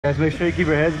Guys, make sure you keep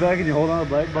your heads back and you hold on to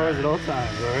black bars at all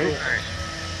times, all right? All right.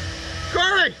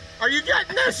 Corey, are you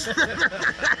getting this?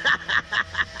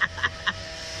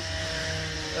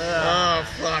 Oh,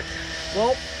 fuck.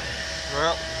 Well.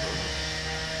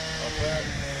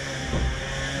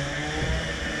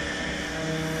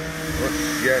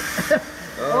 Shit.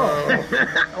 Oh.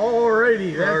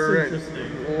 Alrighty, that's Alright.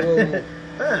 interesting. Whoa.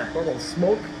 A little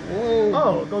smoke. Whoa.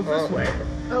 Oh, it goes this way.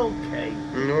 Okay.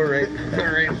 Alright.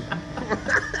 Alright.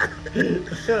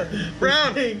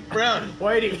 Brown. Brown.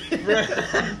 Whitey.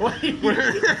 Whitey.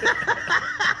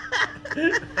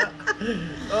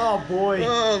 Oh boy.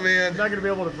 Oh man. I'm not gonna be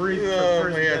able to breathe for the Oh,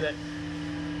 first man. minute.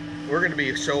 We're gonna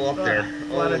be so up there.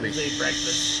 Glad I Holy just ate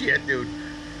breakfast. shit, dude.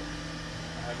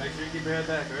 Make sure you keep your head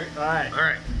back, all right? Alright.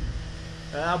 Alright.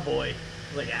 Oh boy.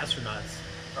 Like astronauts.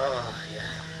 Oh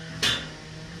yeah.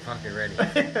 Fucking ready.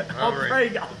 I'll pray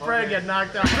I get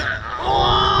knocked out.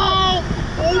 Oh!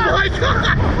 Oh my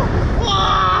god! Whoa!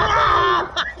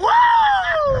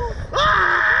 Whoa!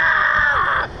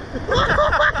 Ah!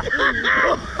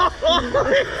 Oh my god!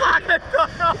 Holy fuck!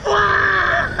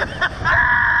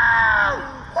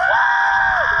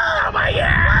 Oh my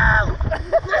god!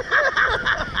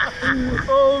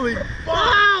 Holy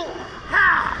Wow!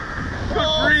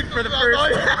 Couldn't breathe for the first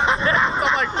time.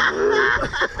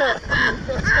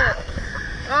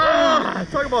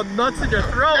 Talk about nuts in your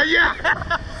throat. Yeah!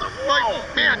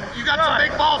 Like, man, you got some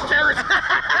big balls, Terrence.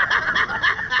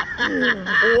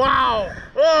 Wow.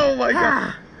 Oh my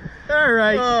god. All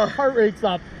right. Heart rate's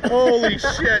up. Holy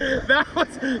shit. That was,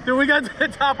 then we got to the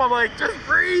top, I'm like, just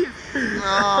breathe.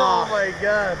 Oh my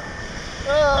god.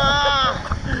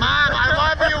 Mom, I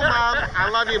love you, Mom. I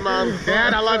love you, Mom.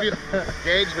 Dad, I love you.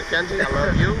 Gage, Mackenzie, I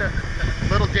love you.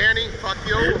 Little Danny, fuck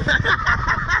you.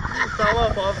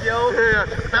 Bella, love you. Yeah.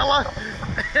 Bella.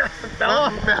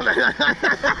 Bella.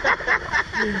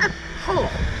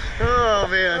 Oh,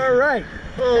 man. All right.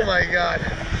 Oh, my God.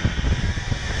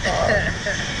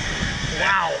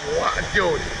 Wow. What,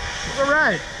 dude. All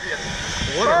right.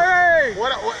 What Corey!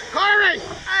 What Corey!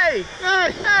 Hey!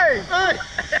 Hey! Hey! Hey!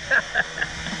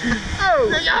 Oh!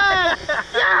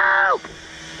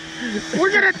 Yo!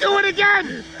 We're gonna do it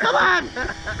again! Come on!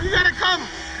 You gotta come!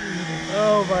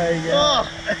 Oh my god.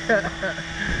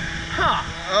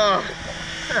 Oh.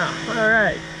 Oh, all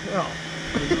right. Oh.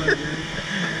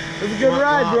 It was a good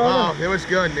ride, brother. Oh, it was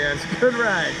good, man. It's a good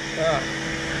ride.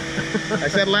 I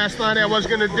said last night I was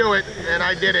gonna do it, and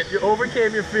I did it. You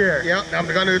overcame your fear. Yep, I'm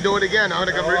gonna do it again. I'm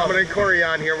gonna bring Corey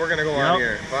on here. We're gonna go on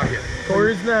here. Fuck it.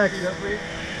 Corey's next.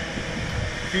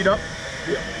 Feet up.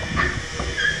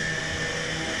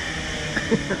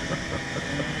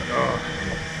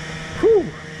 Whew.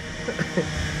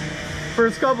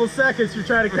 First couple seconds, you're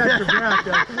trying to catch your breath.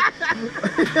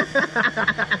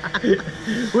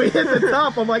 We hit the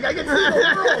top. I'm like, I can see the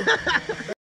world.